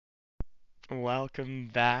Welcome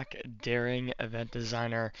back, daring event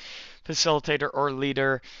designer, facilitator, or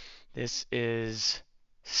leader. This is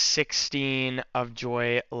 16 of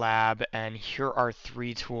Joy Lab, and here are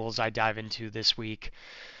 3 tools I dive into this week.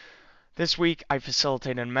 This week, I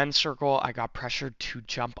facilitated a men's circle. I got pressured to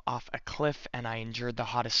jump off a cliff, and I endured the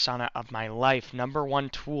hottest sauna of my life. Number 1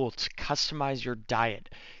 tool to customize your diet: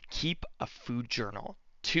 keep a food journal.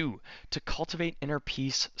 2, to cultivate inner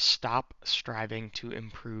peace, stop striving to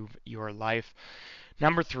improve your life.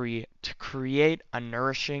 Number 3, to create a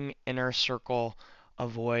nourishing inner circle,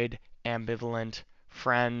 avoid ambivalent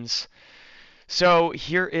friends. So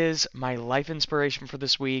here is my life inspiration for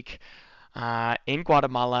this week. In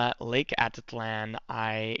Guatemala, Lake Atitlan,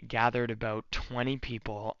 I gathered about 20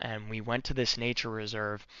 people and we went to this nature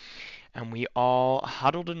reserve and we all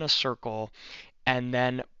huddled in a circle and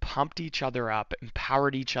then pumped each other up,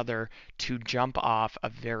 empowered each other to jump off a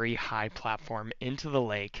very high platform into the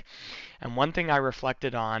lake. And one thing I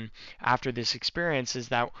reflected on after this experience is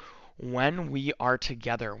that when we are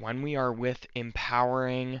together, when we are with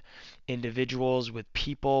empowering individuals, with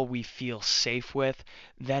people we feel safe with,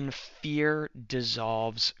 then fear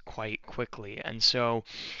dissolves quite quickly. And so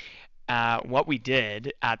what we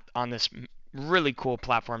did on this really cool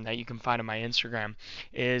platform that you can find on my Instagram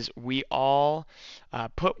is we all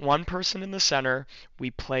put one person in the center.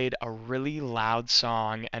 We played a really loud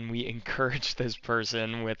song and we encouraged this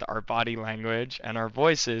person with our body language and our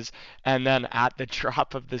voices. And then at the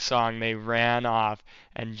drop of the song, they ran off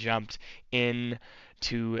and jumped in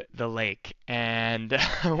to the lake. And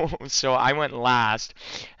so I went last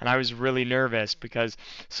and I was really nervous because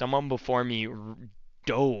someone before me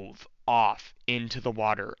dove off into the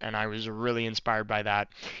water, and I was really inspired by that.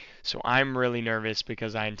 So I'm really nervous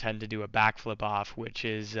because I intend to do a backflip off, which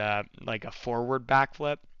is like a forward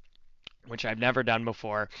backflip, which I've never done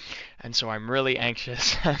before. And so I'm really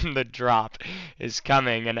anxious, and the drop is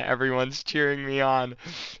coming, and everyone's cheering me on.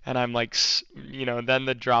 And I'm like, then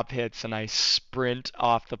the drop hits, and I sprint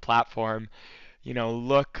off the platform,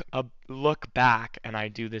 look back, and I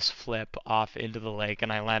do this flip off into the lake,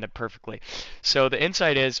 and I land it perfectly. So the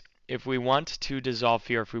insight is, if we want to dissolve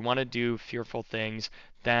fear, if we want to do fearful things,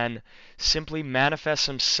 then simply manifest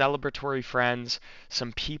some celebratory friends,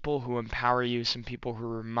 some people who empower you, some people who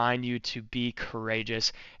remind you to be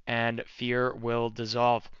courageous, and fear will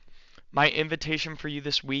dissolve. My invitation for you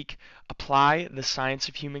this week: apply the science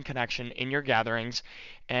of human connection in your gatherings,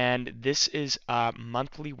 and this is a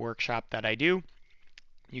monthly workshop that I do.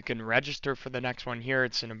 You can register for the next one here.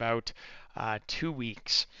 It's in about 2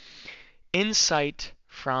 weeks. Insight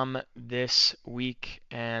from this week,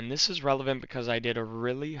 and this is relevant because I did a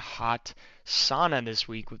really hot sauna this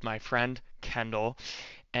week with my friend Kendall,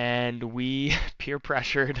 and we peer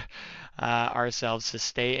pressured ourselves to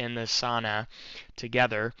stay in the sauna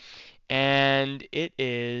together. And it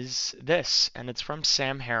is this, and it's from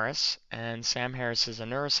Sam Harris. And Sam Harris is a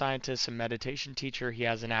neuroscientist and meditation teacher. He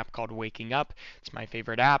has an app called Waking Up. It's my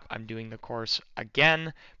favorite app. I'm doing the course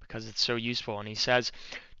again because it's so useful. And he says,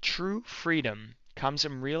 true freedom comes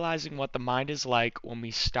in realizing what the mind is like when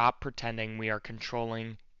we stop pretending we are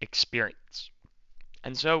controlling experience.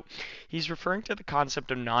 And so he's referring to the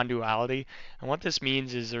concept of non-duality. And what this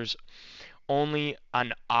means is there's only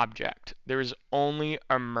an object. There's only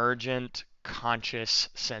emergent conscious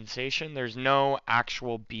sensation. There's no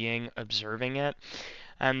actual being observing it.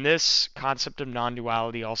 And this concept of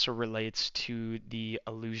non-duality also relates to the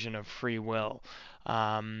illusion of free will.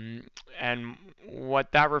 And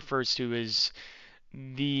what that refers to is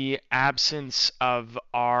the absence of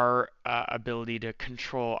our ability to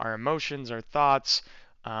control our emotions, our thoughts,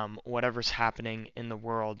 whatever's happening in the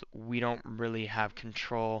world. We don't really have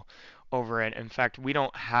control over it. In fact, we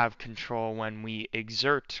don't have control when we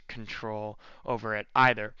exert control over it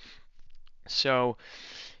either. So,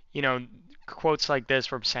 quotes like this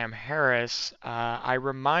from Sam Harris, I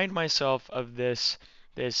remind myself of this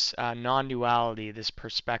non-duality, this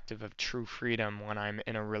perspective of true freedom when I'm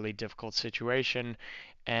in a really difficult situation.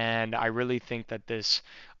 And I really think that this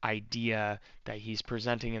idea that he's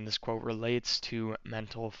presenting in this quote relates to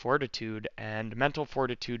mental fortitude. And mental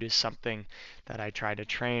fortitude is something that I try to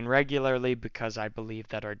train regularly because I believe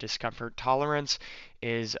that our discomfort tolerance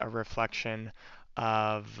is a reflection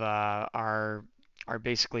of our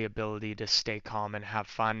basically ability to stay calm and have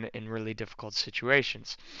fun in really difficult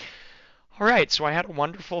situations. All right, so I had a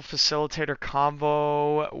wonderful facilitator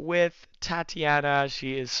convo with Tatiana.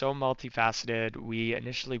 She is so multifaceted. We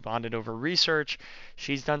initially bonded over research.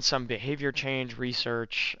 She's done some behavior change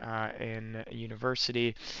research in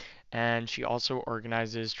university, and she also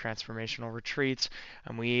organizes transformational retreats.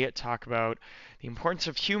 And we talk about the importance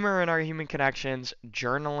of humor in our human connections,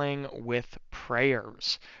 journaling with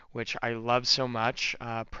prayers, which I love so much.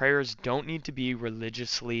 Prayers don't need to be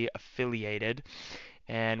religiously affiliated,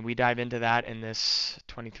 and we dive into that in this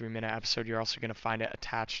 23-minute episode. You're also going to find it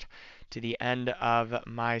attached to the end of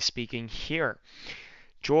my speaking here.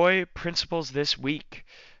 Joy principles this week.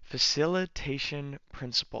 Facilitation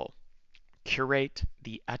principle. Curate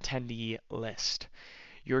the attendee list.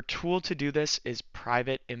 Your tool to do this is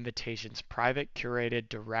private invitations, private curated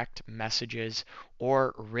direct messages,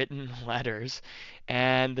 or written letters.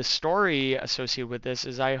 And the story associated with this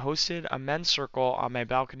is I hosted a men's circle on my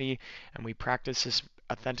balcony, and we practiced this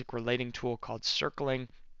authentic relating tool called circling.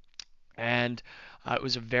 And it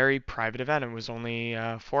was a very private event. It was only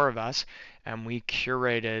 4 of us, and we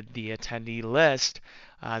curated the attendee list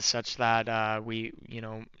such that we,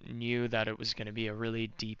 knew that it was going to be a really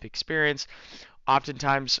deep experience.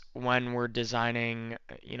 Oftentimes, when we're designing,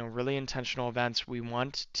 really intentional events, we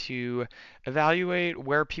want to evaluate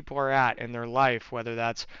where people are at in their life, whether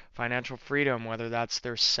that's financial freedom, whether that's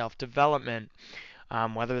their self-development,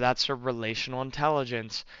 whether that's their relational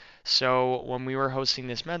intelligence. So when we were hosting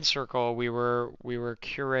this men's circle, we were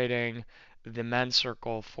curating the men's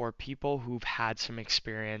circle for people who've had some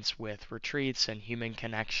experience with retreats and human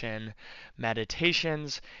connection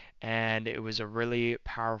meditations, and it was a really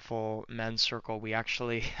powerful men's circle. We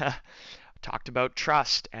actually talked about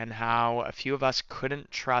trust and how a few of us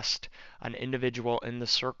couldn't trust an individual in the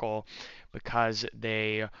circle because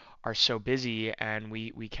they are so busy, and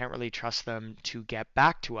we can't really trust them to get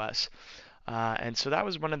back to us. And so that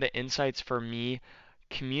was one of the insights for me,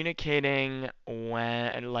 communicating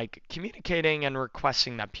and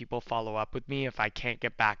requesting that people follow up with me if I can't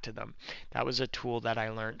get back to them. That was a tool that I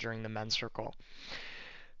learned during the men's circle.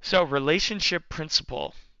 So, relationship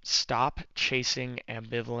principle. Stop chasing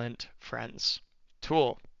ambivalent friends.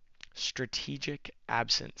 Tool. Strategic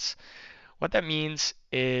absence. What that means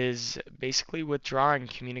is basically withdrawing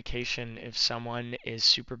communication if someone is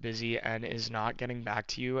super busy and is not getting back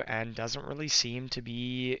to you and doesn't really seem to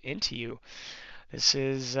be into you. This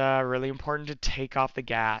is really important to take off the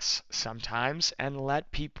gas sometimes and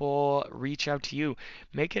let people reach out to you.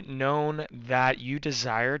 Make it known that you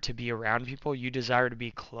desire to be around people, you desire to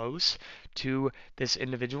be close to this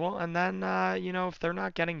individual, and then, if they're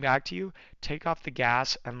not getting back to you, take off the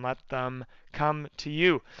gas and let them come to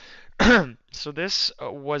you. So this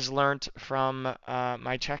was learned from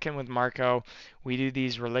my check-in with Marco. We do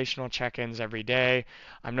these relational check-ins every day.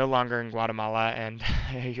 I'm no longer in Guatemala, and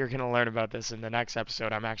you're going to learn about this in the next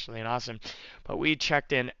episode. I'm actually in Austin. But we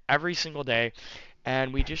checked in every single day,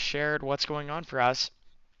 and we just shared what's going on for us.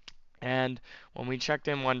 And when we checked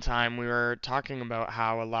in one time, we were talking about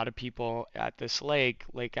how a lot of people at this Lake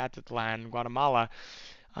Atitlan, Guatemala,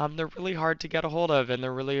 they're really hard to get a hold of, and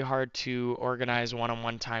they're really hard to organize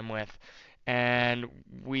one-on-one time with. And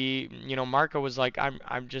Marco was like, I'm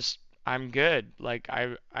good. Like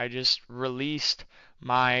I just released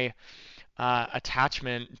my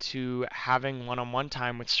attachment to having one-on-one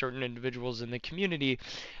time with certain individuals in the community,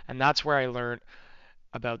 and that's where I learned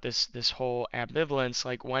about this whole ambivalence.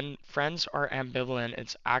 Like when friends are ambivalent,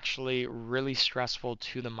 it's actually really stressful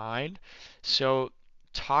to the mind. So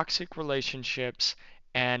toxic relationships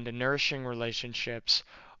and nourishing relationships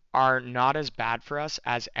are not as bad for us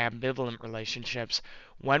as ambivalent relationships.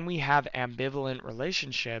 When we have ambivalent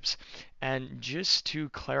relationships, and just to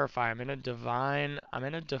clarify, I'm going to define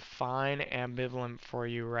ambivalent for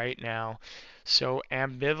you right now. So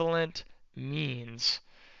ambivalent means,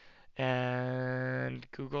 and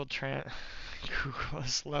Google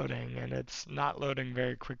is loading, and it's not loading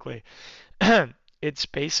very quickly. It's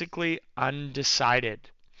basically undecided.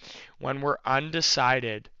 When we're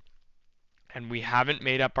undecided and we haven't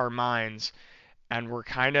made up our minds, and we're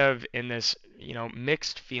kind of in this,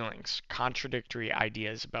 mixed feelings, contradictory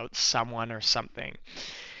ideas about someone or something.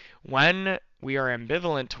 When we are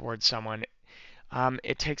ambivalent towards someone,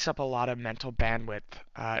 it takes up a lot of mental bandwidth,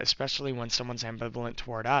 especially when someone's ambivalent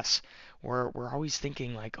toward us. We're always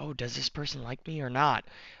thinking like, oh, does this person like me or not?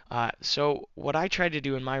 So what I try to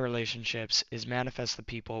do in my relationships is manifest the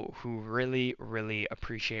people who really, really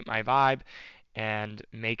appreciate my vibe and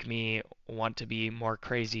make me want to be more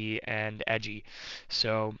crazy and edgy.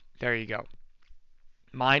 So there you go.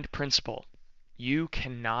 Mind principle. You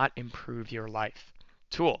cannot improve your life.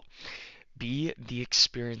 Tool. Be the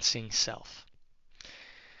experiencing self.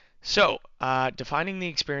 So, defining the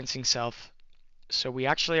experiencing self. So we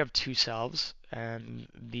actually have 2 selves, and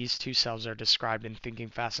these 2 selves are described in Thinking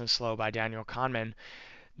Fast and Slow by Daniel Kahneman.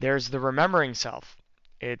 There's the remembering self,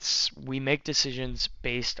 we make decisions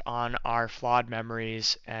based on our flawed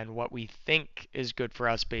memories and what we think is good for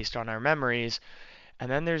us based on our memories. And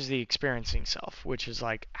then there's the experiencing self, which is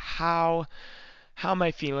like how am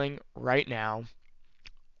I feeling right now?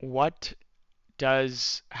 What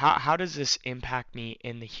how does this impact me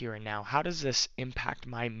in the here and now? How does this impact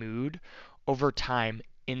my mood over time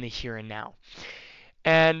in the here and now?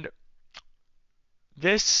 And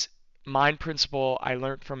this mind principle I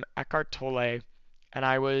learned from Eckhart Tolle, and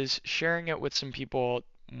I was sharing it with some people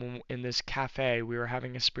in this cafe. We were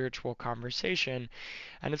having a spiritual conversation,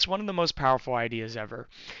 and it's one of the most powerful ideas ever.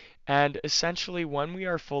 And essentially, when we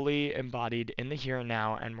are fully embodied in the here and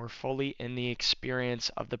now, and we're fully in the experience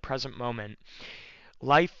of the present moment,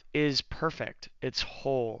 life is perfect. It's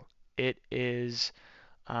whole. It is,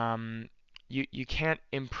 you can't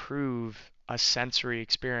improve a sensory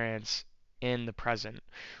experience in the present.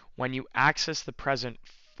 When you access the present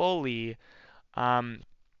fully, um,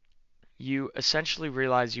 you essentially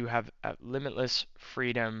realize you have limitless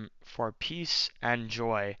freedom for peace and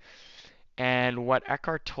joy. And what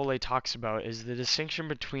Eckhart Tolle talks about is the distinction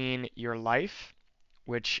between your life,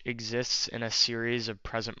 which exists in a series of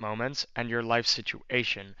present moments, and your life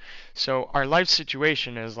situation. So our life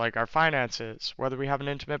situation is like our finances, whether we have an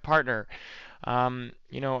intimate partner,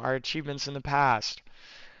 our achievements in the past,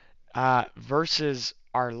 versus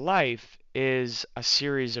our life is a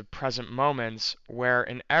series of present moments where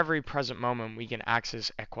in every present moment we can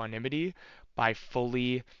access equanimity by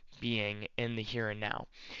fully being in the here and now.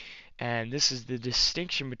 And this is the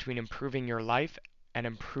distinction between improving your life and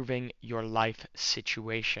improving your life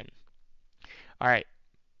situation. All right,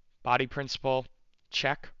 body principle,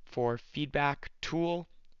 check for feedback tool,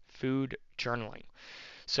 food journaling.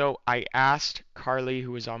 So I asked Carly,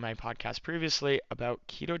 who was on my podcast previously, about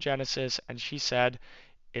ketogenesis, and she said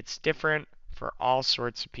it's different for all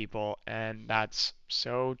sorts of people, and that's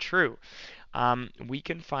so true. We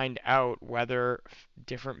can find out whether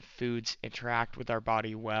different foods interact with our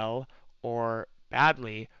body well or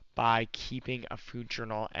badly by keeping a food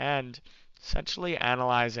journal and essentially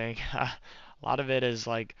analyzing. A lot of it is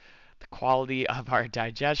like the quality of our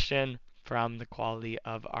digestion from the quality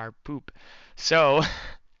of our poop. So,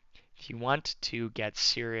 if you want to get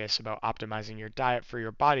serious about optimizing your diet for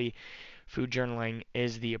your body, food journaling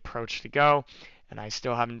is the approach to go. And I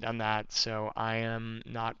still haven't done that, so I am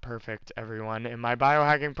not perfect, everyone, in my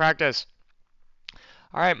biohacking practice.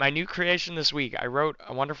 All right, my new creation this week. I wrote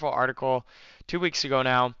a wonderful article 2 weeks ago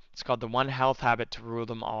now. It's called The One Health Habit to Rule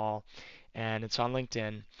Them All, and it's on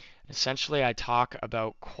LinkedIn. Essentially, I talk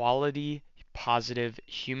about quality, positive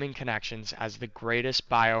human connections as the greatest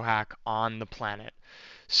biohack on the planet.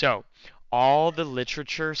 So, all the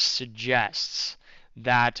literature suggests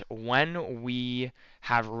that when we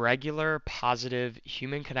have regular positive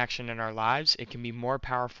human connection in our lives, it can be more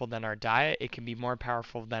powerful than our diet, it can be more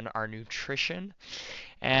powerful than our nutrition.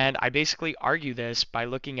 And I basically argue this by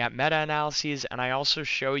looking at meta analyses, and I also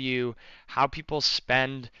show you how people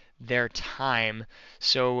spend their time.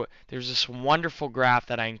 So there's this wonderful graph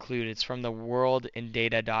that I include. It's from the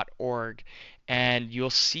worldindata.org, and you'll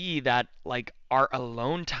see that like our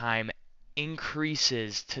alone time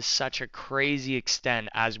increases to such a crazy extent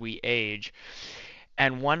as we age.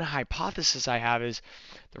 And one hypothesis I have is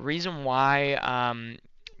the reason why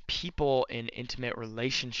people in intimate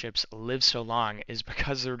relationships live so long is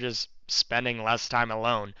because they're just spending less time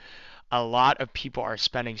alone. A lot of people are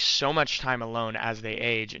spending so much time alone as they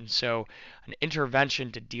age, and so an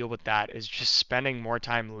intervention to deal with that is just spending more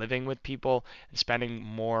time living with people and spending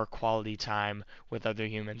more quality time with other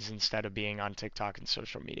humans instead of being on TikTok and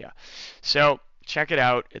social media. So check it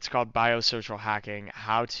out. It's called Biosocial Hacking: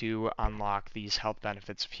 How to Unlock These Health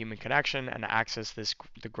Benefits of Human Connection and Access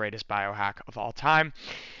the Greatest Biohack of All Time.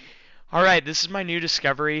 All right, this is my new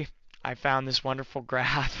discovery. I found this wonderful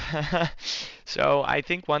graph. So I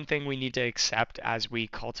think one thing we need to accept as we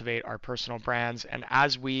cultivate our personal brands and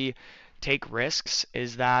as we take risks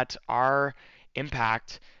is that our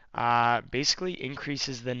impact basically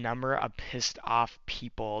increases the number of pissed off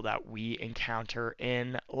people that we encounter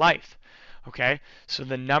in life. Okay, so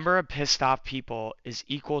the number of pissed off people is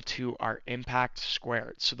equal to our impact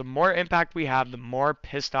squared. So the more impact we have, the more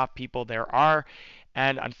pissed off people there are.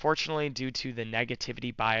 And unfortunately, due to the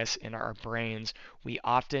negativity bias in our brains, we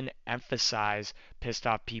often emphasize pissed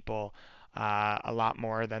off people a lot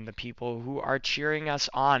more than the people who are cheering us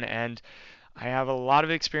on. And I have a lot of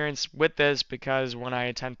experience with this because when I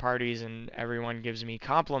attend parties and everyone gives me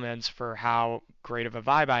compliments for how great of a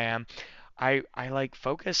vibe I am, I like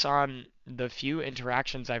focus on the few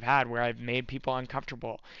interactions I've had where I've made people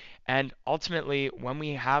uncomfortable. And ultimately, when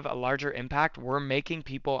we have a larger impact, we're making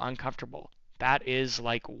people uncomfortable. That is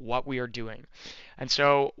like what we are doing. And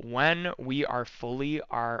so when we are fully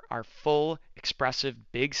our full expressive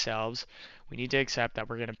big selves, we need to accept that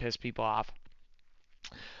we're going to piss people off.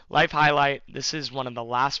 Life highlight. This is one of the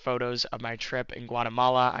last photos of my trip in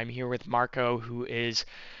Guatemala. I'm here with Marco, who is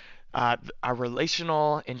a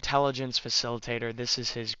relational intelligence facilitator. This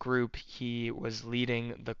is his group. He was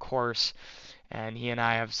leading the course, and he and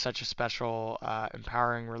I have such a special,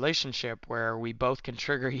 empowering relationship where we both can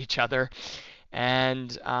trigger each other.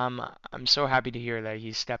 And I'm so happy to hear that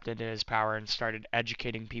he stepped into his power and started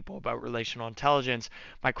educating people about relational intelligence.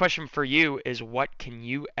 My question for you is, what can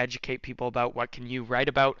you educate people about? What can you write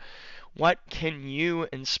about? What can you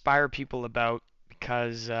inspire people about?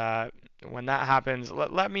 Because when that happens,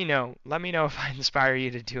 let me know. Let me know if I inspire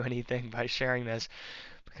you to do anything by sharing this,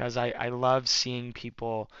 because I love seeing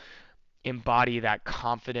people embody that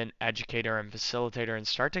confident educator and facilitator and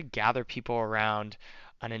start to gather people around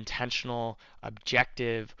an intentional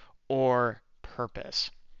objective or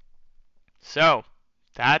purpose. So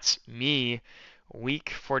that's me,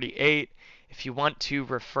 week 48. If you want to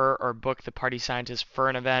refer or book the Party Scientist for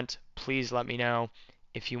an event, please let me know.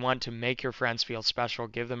 If you want to make your friends feel special,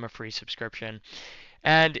 give them a free subscription.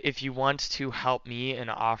 And if you want to help me in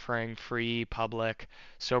offering free public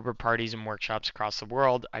sober parties and workshops across the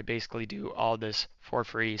world, I basically do all this for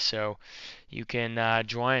free. So you can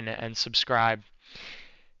join and subscribe.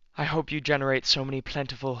 I hope you generate so many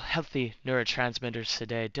plentiful, healthy neurotransmitters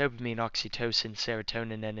today: dopamine, oxytocin,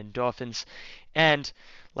 serotonin, and endorphins. And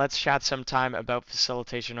let's chat sometime about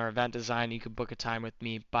facilitation or event design. You can book a time with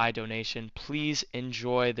me by donation. Please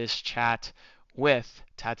enjoy this chat with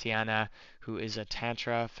Tatiana, who is a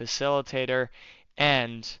Tantra facilitator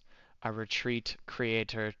and a retreat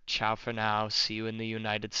creator. Ciao for now. See you in the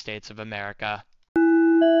United States of America.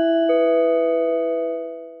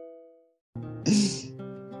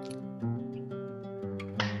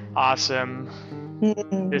 Awesome.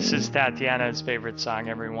 This is Tatiana's favorite song,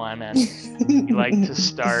 everyone, and we like to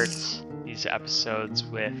start these episodes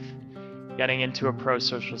with getting into a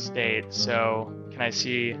pro-social state. So, can I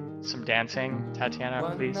see some dancing,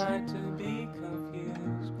 Tatiana, please?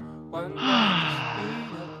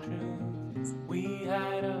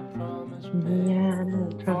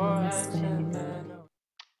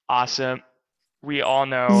 Awesome. We all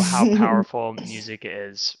know how powerful music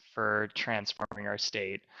is for transforming our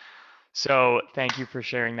state. So thank you for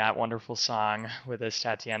sharing that wonderful song with us,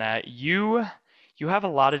 Tatiana. You have a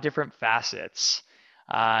lot of different facets.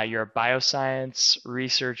 You're a bioscience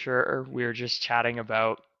researcher. We were just chatting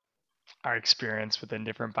about our experience within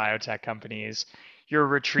different biotech companies. You're a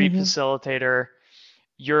retreat facilitator.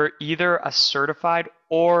 You're either a certified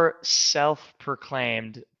or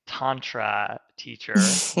self-proclaimed Tantra teacher,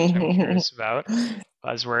 which I'm curious about.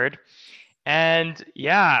 Buzzword. And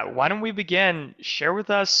yeah, why don't we begin? Share with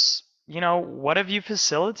us, what have you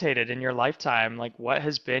facilitated in your lifetime? Like, what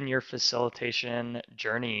has been your facilitation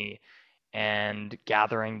journey and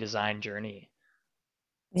gathering design journey?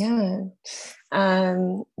 Yeah.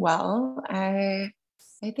 Well, I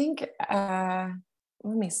think let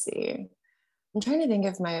me see. I'm trying to think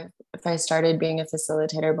if I started being a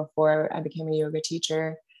facilitator before I became a yoga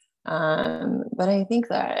teacher. But I think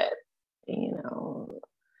that,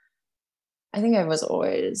 I think I was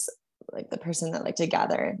always like the person that liked to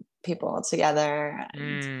gather people together.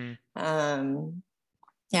 And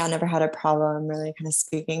yeah, I never had a problem really kind of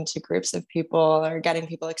speaking to groups of people or getting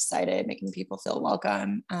people excited, making people feel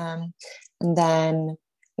welcome. And then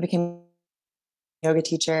I became a yoga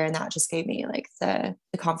teacher, and that just gave me like the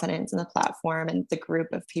confidence and the platform and the group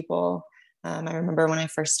of people. I remember when I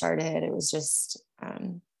first started, it was just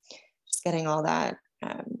getting all that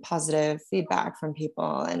positive feedback from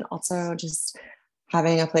people, and also just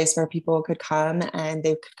having a place where people could come and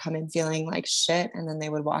they could come in feeling like shit and then they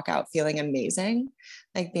would walk out feeling amazing.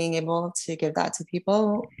 Like being able to give that to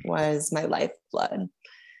people was my lifeblood.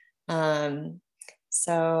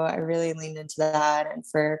 So I really leaned into that. And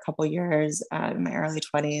for a couple years in my early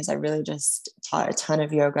 20s, I really just taught a ton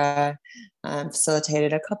of yoga,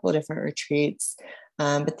 facilitated a couple of different retreats.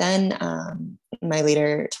 But then in my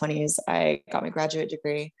later 20s, I got my graduate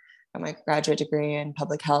degree in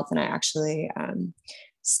public health. And I actually,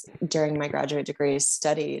 during my graduate degree,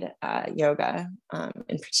 studied yoga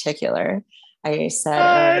in particular. I said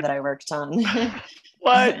earlier that I worked on.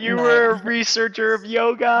 What? You were a researcher of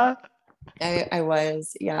yoga? I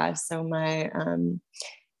was, yeah. So in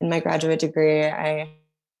my graduate degree, I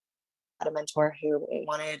had a mentor who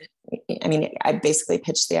I basically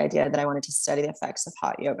pitched the idea that I wanted to study the effects of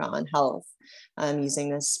hot yoga on health, using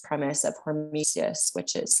this premise of hormesis,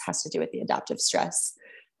 which has to do with the adaptive stress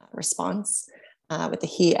response. with the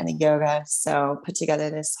heat and the yoga. So put together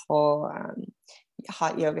this whole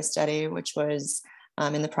hot yoga study, which was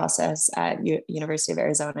in the process at University of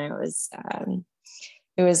Arizona.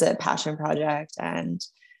 It was a passion project, and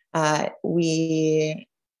we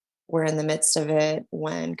were in the midst of it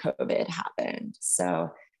when COVID happened.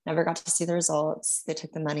 So never got to see the results. They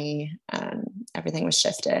took the money, everything was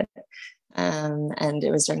shifted. And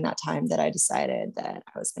it was during that time that I decided that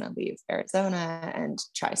I was going to leave Arizona and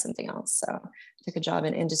try something else. So I took a job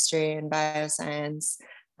in industry and bioscience,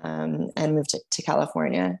 and moved to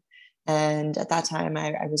California. And at that time,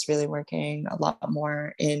 I was really working a lot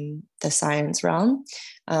more in the science realm,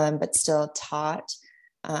 but still taught.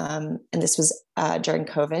 And this was during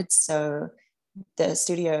COVID. So the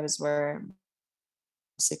studios were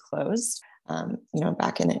mostly closed,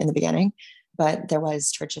 back in the beginning. But there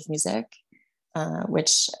was Church of Music,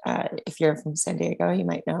 which if you're from San Diego, you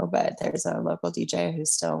might know, but there's a local DJ who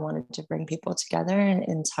still wanted to bring people together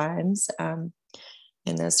in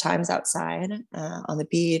those times outside on the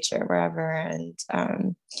beach or wherever. And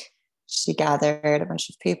she gathered a bunch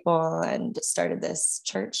of people and started this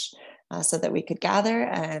church so that we could gather.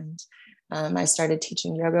 And I started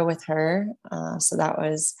teaching yoga with her. So that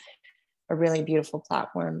was a really beautiful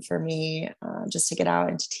platform for me, just to get out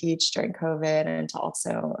and to teach during COVID, and to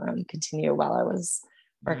also continue while I was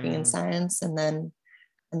working in science. And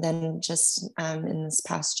then just in this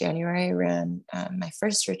past January, I ran my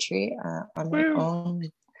first retreat on my own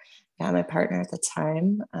with my partner at the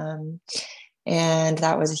time. And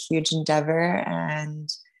that was a huge endeavor. And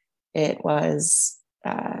it was,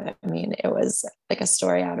 it was like a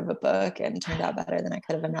story out of a book, and turned out better than I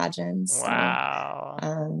could have imagined. Wow.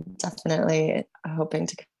 So definitely hoping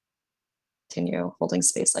to continue holding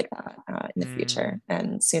space like that in the future,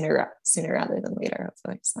 and sooner rather than later,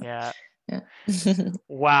 hopefully. So, Yeah. yeah.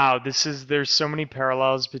 Wow, there's so many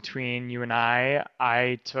parallels between you and I.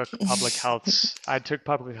 I took public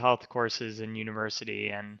health courses in university,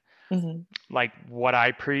 and Mm-hmm. like what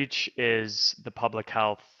I preach is the public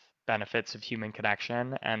health benefits of human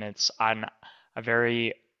connection, and it's on a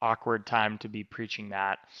very awkward time to be preaching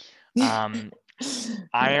that. Um,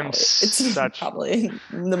 I am No, it's such probably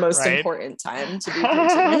the most right? important time to be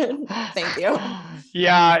preaching it. Thank you.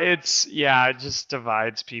 Yeah, it just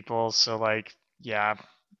divides people. So like, yeah,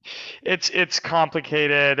 it's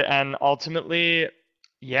complicated, and ultimately,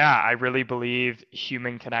 yeah, I really believe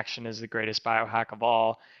human connection is the greatest biohack of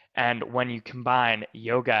all. And when you combine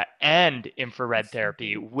yoga and infrared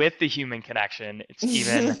therapy with the human connection, it's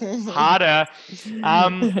even harder.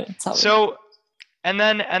 Tell So and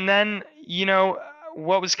then,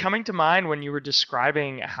 what was coming to mind when you were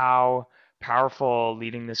describing how powerful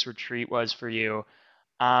leading this retreat was for you,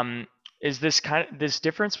 um, is this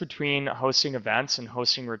difference between hosting events and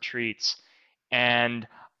hosting retreats. And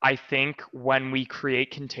I think when we create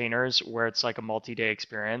containers where it's like a multi-day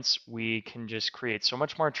experience, we can just create so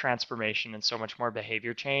much more transformation and so much more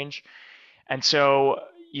behavior change. And so,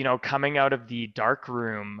 coming out of the dark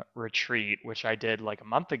room retreat, which I did like a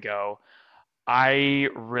month ago, I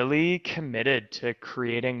really committed to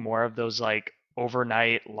creating more of those like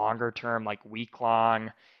overnight, longer term, like week long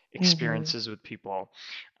mm-hmm. experiences with people.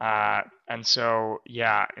 And so,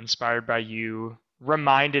 yeah, inspired by you,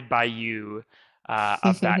 reminded by you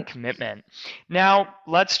of that commitment. Now,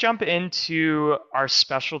 let's jump into our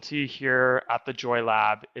specialty here at the Joy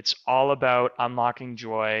Lab. It's all about unlocking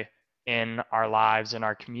joy in our lives, in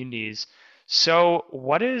our communities. So,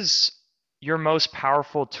 what is your most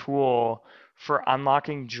powerful tool for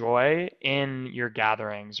unlocking joy in your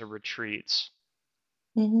gatherings or retreats?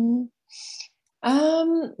 Mm-hmm.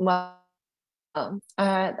 Well,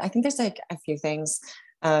 I think there's like a few things.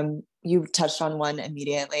 You touched on one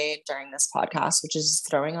immediately during this podcast, which is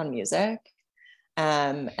throwing on music.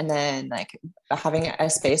 And then like having a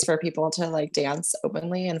space for people to like dance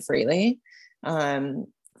openly and freely. Um,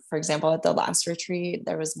 for example, at the last retreat,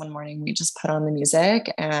 there was one morning we just put on the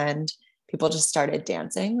music and people just started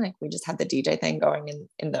dancing. Like we just had the DJ thing going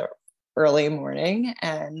in the early morning,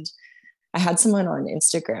 and I had someone on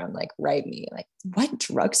Instagram like write me like, "What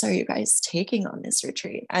drugs are you guys taking on this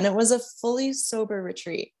retreat?" And it was a fully sober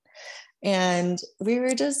retreat, and we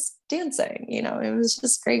were just dancing. It was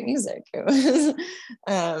just great music. It was,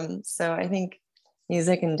 so I think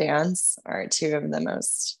music and dance are two of the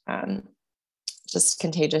most just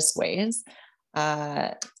contagious ways.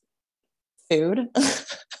 Uh, Food.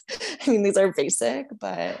 I mean, these are basic,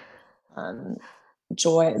 but um,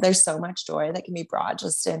 joy. There's so much joy that can be brought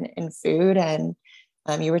just in food. And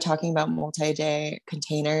you were talking about multi-day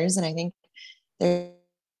containers, and I think there's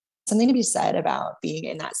something to be said about being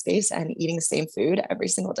in that space and eating the same food every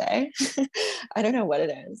single day. I don't know what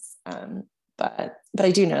it is. but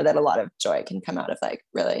I do know that a lot of joy can come out of like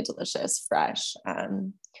really delicious, fresh,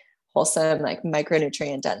 wholesome, like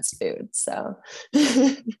micronutrient dense food. So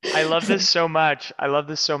I love this so much. I love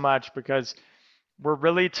this so much because we're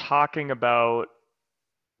really talking about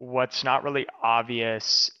what's not really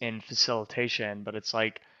obvious in facilitation, but it's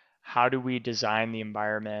like, how do we design the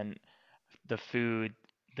environment, the food,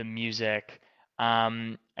 the music?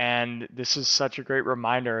 And this is such a great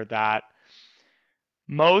reminder that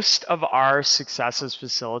most of our success as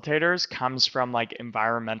facilitators comes from like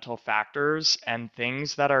environmental factors and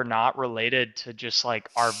things that are not related to just like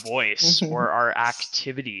our voice or our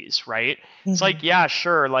activities, right? It's like, yeah,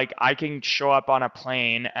 sure, like I can show up on a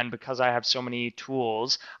plane and because I have so many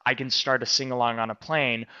tools, I can start a sing along on a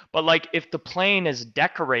plane. But like if the plane is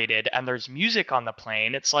decorated and there's music on the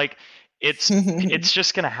plane, it's like it's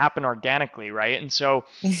just going to happen organically, right? And so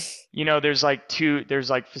there's like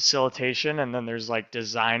facilitation and then there's like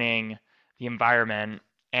designing the environment.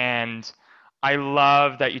 And I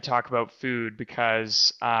love that you talk about food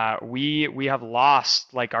because we have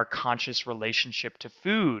lost like our conscious relationship to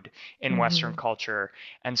food in Western culture.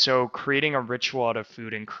 And so creating a ritual out of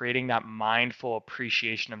food and creating that mindful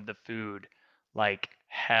appreciation of the food, like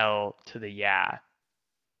hell to the yeah.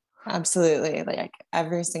 Absolutely. Like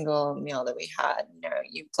every single meal that we had,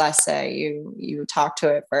 you bless it, you talk to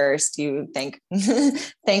it first, you thank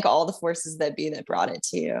thank all the forces that be that brought it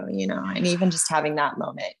to you, and even just having that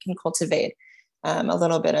moment can cultivate a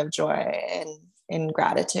little bit of joy and in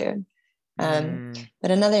gratitude. Mm,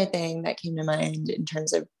 But another thing that came to mind in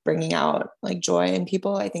terms of bringing out like joy in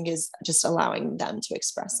people, I think, is just allowing them to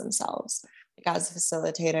express themselves. Like as a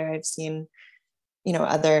facilitator, I've seen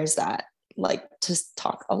others that like to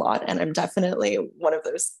talk a lot, and I'm definitely one of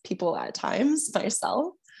those people at times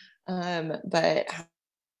myself, but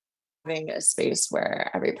having a space where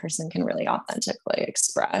every person can really authentically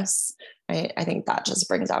express, I think that just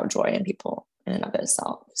brings out joy in people in and of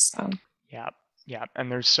itself. So yeah, yeah. And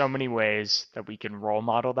there's so many ways that we can role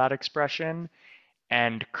model that expression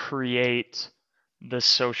and create the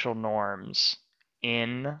social norms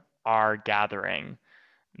in our gathering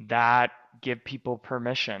that give people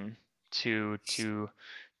permission to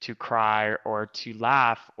cry or to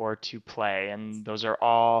laugh or to play, and those are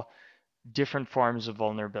all different forms of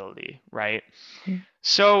vulnerability, right?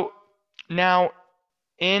 So now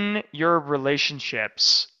in your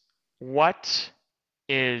relationships, what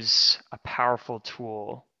is a powerful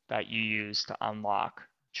tool that you use to unlock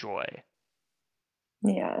joy?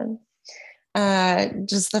 yeah,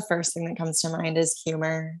 just the first thing that comes to mind is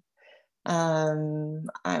humor. I'm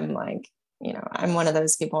like, I'm one of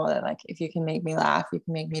those people that like, if you can make me laugh, you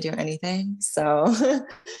can make me do anything. So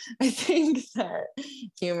I think that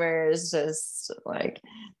humor is just like,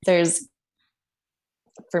 there's,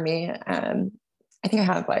 for me, I think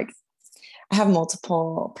I have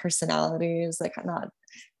multiple personalities, like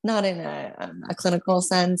not in a clinical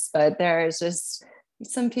sense, but there's just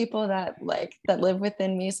some people that live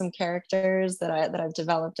within me, some characters that I've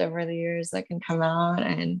developed over the years that can come out,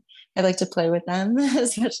 and I like to play with them,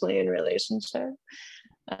 especially in relationship.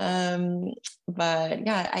 Um, but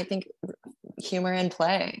yeah, I think humor and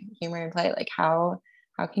play, like how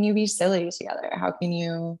can you be silly together? How can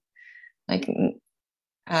you like?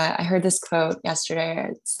 I heard this quote yesterday.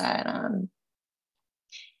 It said,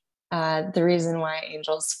 the reason why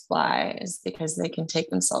angels fly is because they can take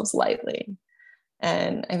themselves lightly.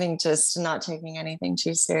 And I think just not taking anything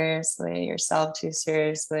too seriously, yourself too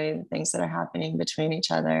seriously, the things that are happening between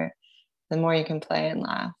each other, the more you can play and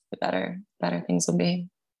laugh, the better things will be.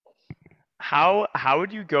 How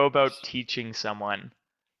would you go about teaching someone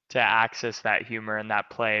to access that humor and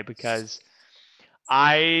that play? Because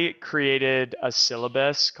I created a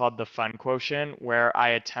syllabus called the Fun Quotient where I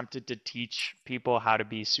attempted to teach people how to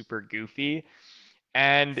be super goofy.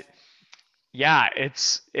 And yeah,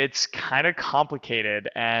 it's kind of complicated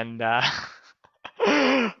and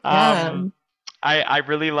Yeah. um I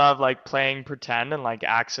really love like playing pretend and like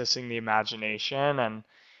accessing the imagination and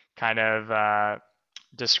kind of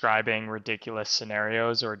describing ridiculous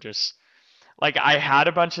scenarios or just like I had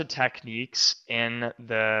a bunch of techniques in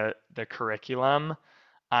the curriculum,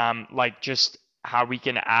 like just how we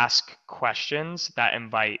can ask questions that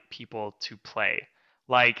invite people to play.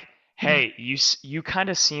 Like, hey, you kind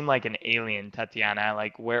of seem like an alien, Tatiana.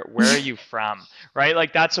 Like, where are you from? Right?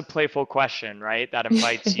 Like that's a playful question, right? That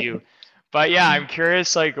invites you. But yeah, I'm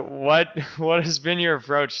curious, like, what has been your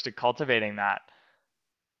approach to cultivating that?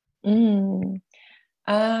 Mm.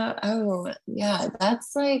 Oh, yeah,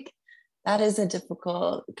 that is a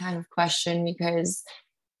difficult kind of question because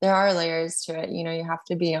there are layers to it. You have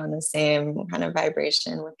to be on the same kind of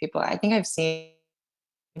vibration with people. I think I've seen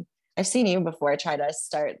I've seen you before try to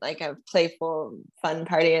start like a playful, fun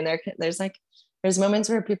party, and there's moments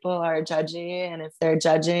where people are judgy, and if they're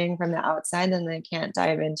judging from the outside, then they can't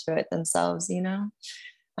dive into it themselves, you know.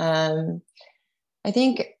 Um, I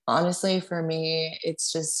think honestly, for me,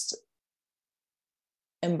 it's just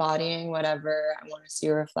embodying whatever I want to see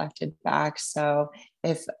reflected back. So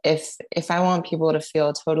if I want people to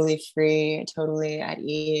feel totally free, totally at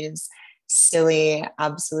ease, silly,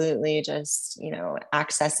 absolutely just, you know,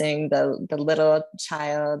 accessing the little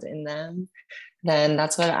child in them, then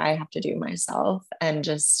that's what I have to do myself, and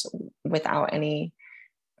just without any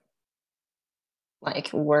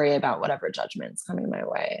like worry about whatever judgments coming my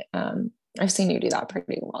way. I've seen you do that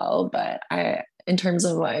pretty well, but in terms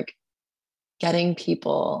of like getting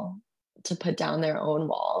people to put down their own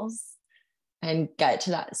walls and get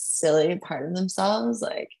to that silly part of themselves,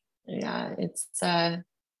 like, yeah, it's I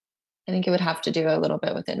think it would have to do a little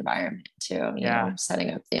bit with the environment too, you Yeah. know,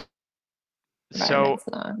 setting up the So environment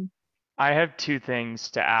for them. I have two things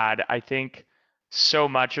to add. I think so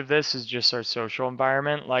much of this is just our social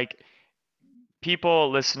environment. Like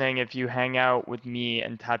people listening, if you hang out with me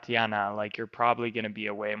and Tatiana, like you're probably going to be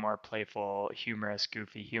a way more playful, humorous,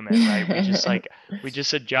 goofy human, right? We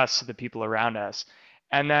just adjust to the people around us.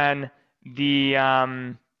 And then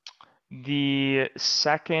the the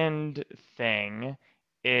second thing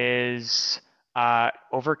is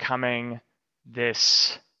overcoming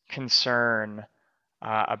this concern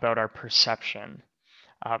about our perception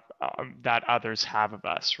that others have of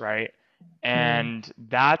us, right? Mm, And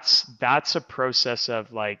that's a process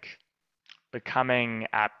of like becoming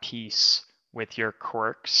at peace with your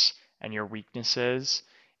quirks and your weaknesses.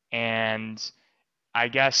 And I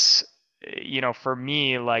guess, for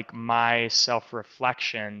me, like my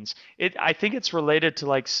self-reflections, I think it's related to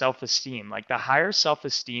like self-esteem. Like the higher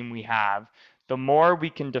self-esteem we have, the more we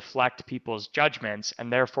can deflect people's judgments,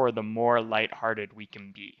 and therefore the more lighthearted we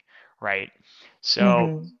can be, right? So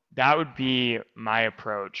mm-hmm. that would be my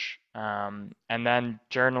approach. And then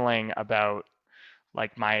journaling about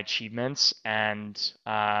like my achievements and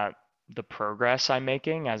the progress I'm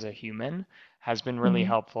making as a human has been really Mm-hmm.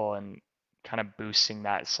 helpful in kind of boosting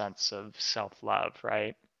that sense of self-love,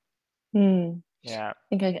 right? Mm. Yeah,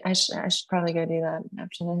 I think I should probably go do that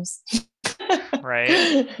after this.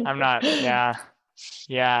 right. I'm not, yeah,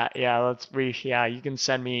 yeah, yeah, you can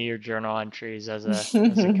send me your journal entries as a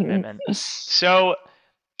commitment. So,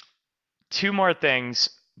 two more things,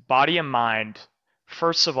 body and mind.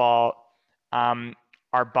 First of all, um,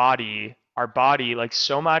 our body, like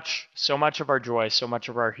so much of our joy, so much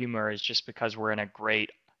of our humor is just because we're in a great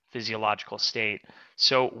physiological state.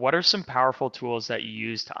 So, what are some powerful tools that you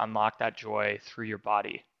use to unlock that joy through your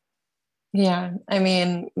body? Yeah, I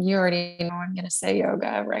mean, you already know I'm going to say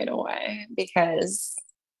yoga right away because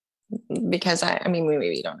I mean, we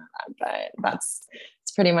maybe don't know that, but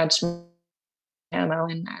it's pretty much ammo,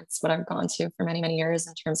 and that's what I've gone to for many, many years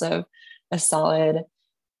in terms of a solid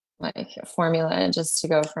like formula, just to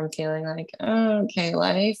go from feeling like, oh, okay,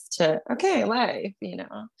 life to okay, life, you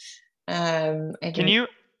know. I Can think you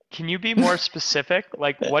can you be more specific?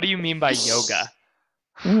 Like, what do you mean by yoga?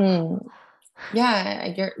 mm,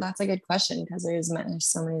 yeah, that's a good question because there's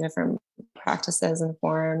so many different practices and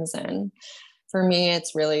forms, and for me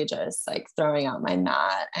it's really just like throwing out my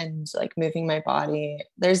mat and like moving my body.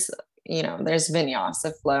 There's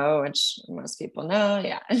vinyasa flow, which most people know,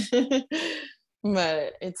 yeah.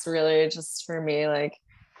 But it's really just for me like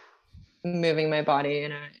moving my body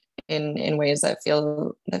in ways that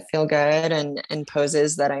feel good, and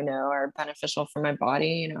poses that I know are beneficial for my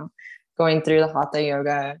body, going through the hatha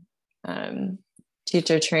yoga um,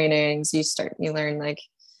 teacher trainings. You learn like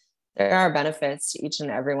there are benefits to each and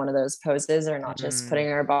every one of those poses. They're not just Mm, putting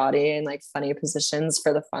our body in like funny positions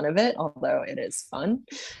for the fun of it, although it is fun.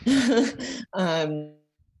 um,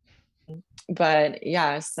 but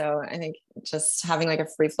yeah, so I think just having like a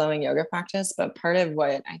free flowing yoga practice. But part of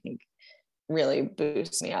what I think really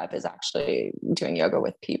boosts me up is actually doing yoga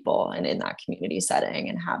with people and in that community setting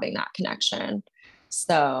and having that connection.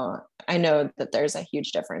 So I know that there's a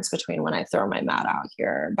huge difference between when I throw my mat out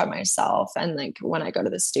here by myself and like when I go to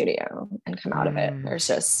the studio and come out of it. mm, There's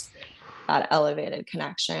just that elevated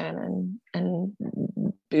connection and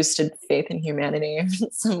boosted faith in humanity in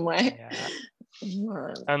some way. yeah.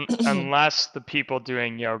 Unless the people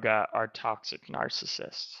doing yoga are toxic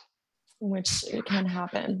narcissists. Which can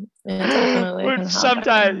happen. It definitely Which can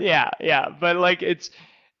sometimes, happen. yeah, but like it's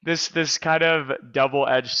this kind of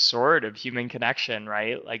double-edged sword of human connection,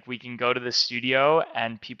 right? Like we can go to the studio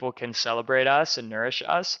and people can celebrate us and nourish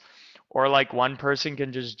us, or like one person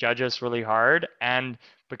can just judge us really hard, and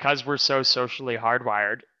because we're so socially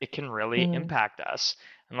hardwired, it can really Mm. impact us.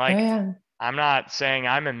 And Oh like, yeah. I'm not saying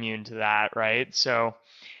I'm immune to that, right? So,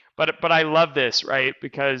 but I love this, right?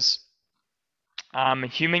 Because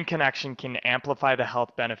human connection can amplify the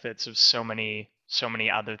health benefits of so many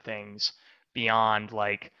other things beyond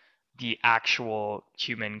like the actual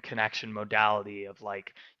human connection modality of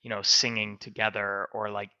like, singing together or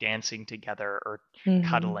like dancing together or Mm-hmm.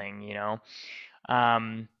 cuddling.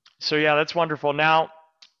 Um, so yeah, that's wonderful. Now,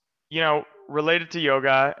 related to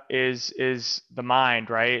yoga is the mind,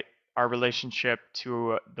 right? Our relationship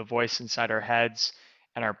to the voice inside our heads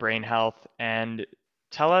and our brain health. And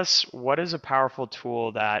tell us, what is a powerful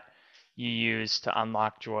tool that you use to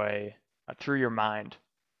unlock joy through your mind?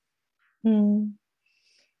 Mm.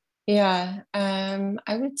 Yeah,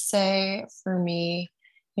 I would say for me,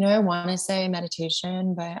 I want to say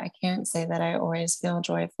meditation, but I can't say that I always feel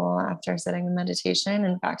joyful after sitting in meditation.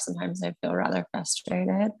 In fact, sometimes I feel rather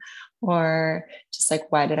frustrated or just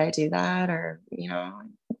like, why did I do that? Or,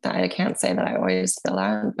 I can't say that I always feel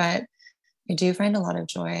that, but I do find a lot of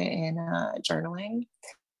joy in journaling.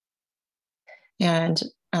 And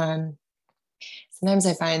um, sometimes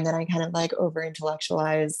I find that I kind of like over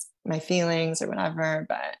intellectualize my feelings or whatever,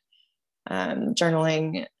 but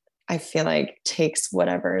journaling, I feel like takes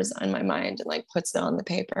whatever's on my mind and like puts it on the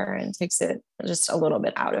paper and takes it just a little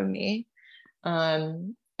bit out of me.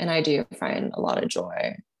 And I do find a lot of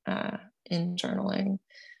joy in journaling.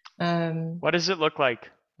 Um, What does it look like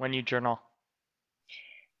when you journal?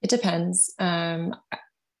 it depends.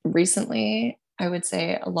 Recently, I would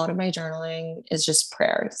say a lot of my journaling is just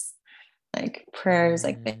prayers, like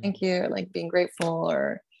Mm, thank you, like being grateful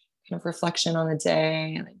or kind of reflection on the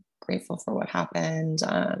day, like grateful for what happened.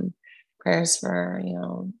 Prayers for,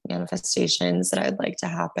 manifestations that I'd like to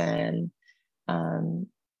happen. Um,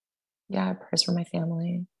 yeah, prayers for my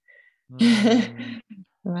family. mm,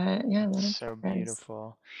 But yeah, a that's lot of so prayers.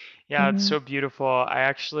 beautiful. Yeah, it's Mm-hmm. so beautiful.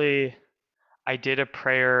 I did a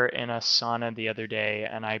prayer in a sauna the other day,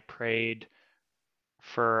 and I prayed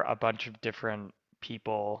for a bunch of different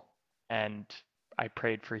people, and I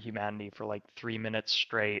prayed for humanity for like 3 minutes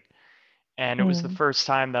straight. And it was the Mm. first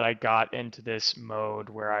time that I got into this mode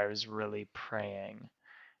where I was really praying.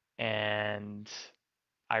 And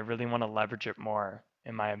I really want to leverage it more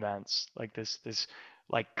in my events, like this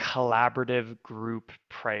like collaborative group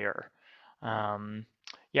prayer. Um,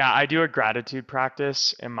 yeah, I do a gratitude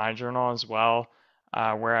practice in my journal as well,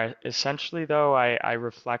 where I essentially though I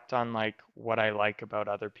reflect on like what I like about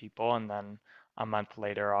other people, and then a month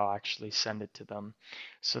later I'll actually send it to them.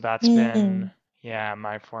 So that's been, Mm. yeah,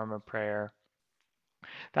 my form of prayer.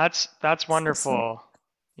 That's So sweet. wonderful.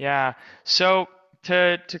 Yeah. So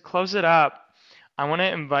to close it up, I want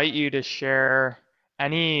to invite you to share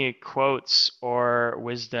any quotes or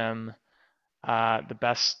wisdom, the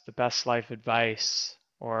best life advice,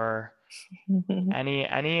 or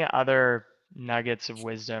any other nuggets of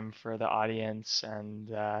wisdom for the audience, and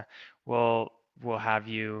we'll we'll have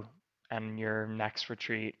you and your next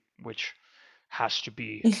retreat, which has to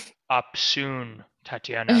be up soon,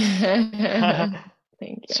 Tatiana.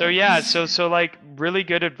 Thank So yeah, so you. so like really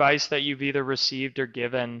good advice that you've either received or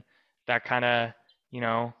given that kind of, you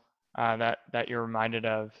know, that you're reminded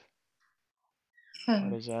of. What Yeah.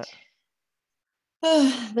 is it?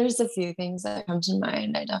 There's a few things that come to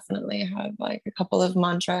mind. I definitely have like a couple of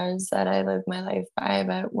mantras that I live my life by,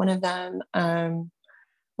 but one of them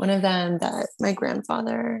that my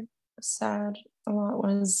grandfather said a lot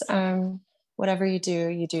was, whatever you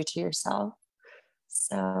do to yourself.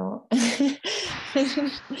 So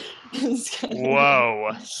it's kind of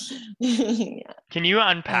Whoa. yeah. Can you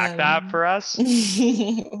unpack that Um, for us?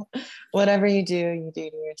 whatever you do to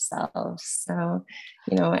yourself. So,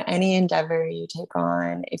 any endeavor you take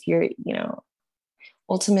on, if you're,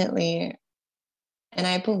 ultimately, and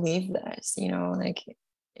I believe this, like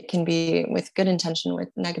it can be with good intention, with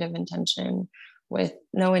negative intention, with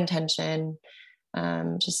no intention.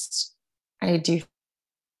 Just, I do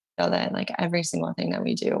feel that like every single thing that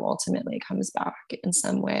we do ultimately comes back in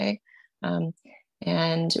some way. Um,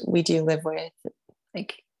 and we do live with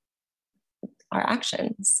like our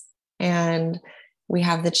actions. And we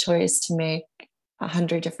have the choice to make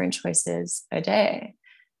 100 different choices a day.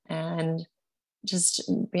 And just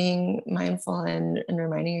being mindful and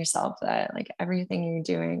reminding yourself that like everything you're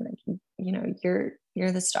doing, like,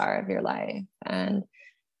 you're the star of your life. And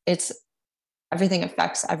it's everything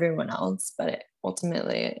affects everyone else, but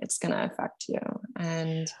ultimately it's going to affect you.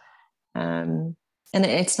 Um, and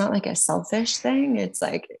it's not like a selfish thing. It's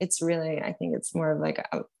like, it's really, I think it's more of like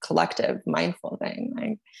a collective mindful thing.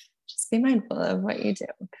 Like, just be mindful of what you do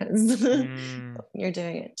because Mm, you're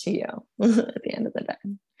doing it to you at the end of the day.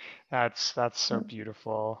 That's so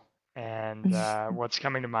beautiful. And what's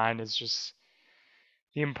coming to mind is just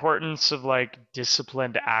the importance of like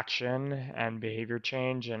disciplined action and behavior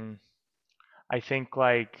change. And I think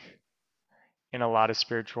like in a lot of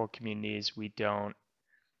spiritual communities, we don't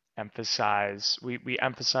emphasize, we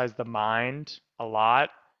emphasize the mind a lot,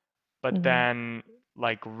 but Mhm. then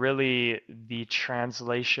like really the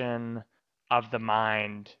translation of the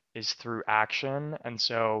mind is through action. And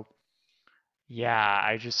so, yeah,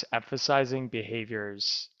 I just emphasizing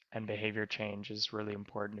behaviors and behavior change is really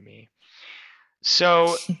important to me.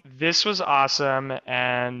 So this was awesome,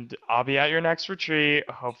 and I'll be at your next retreat,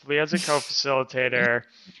 hopefully as a co-facilitator.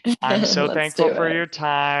 I'm so Let's thankful do for it. your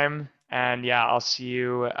time, and yeah, I'll see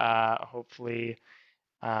you hopefully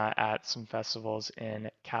at some festivals in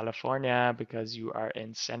California because you are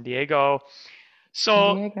in San Diego. San So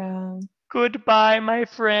Diego. goodbye, my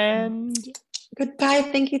friend. Goodbye.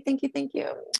 Thank you. Thank you. Thank you.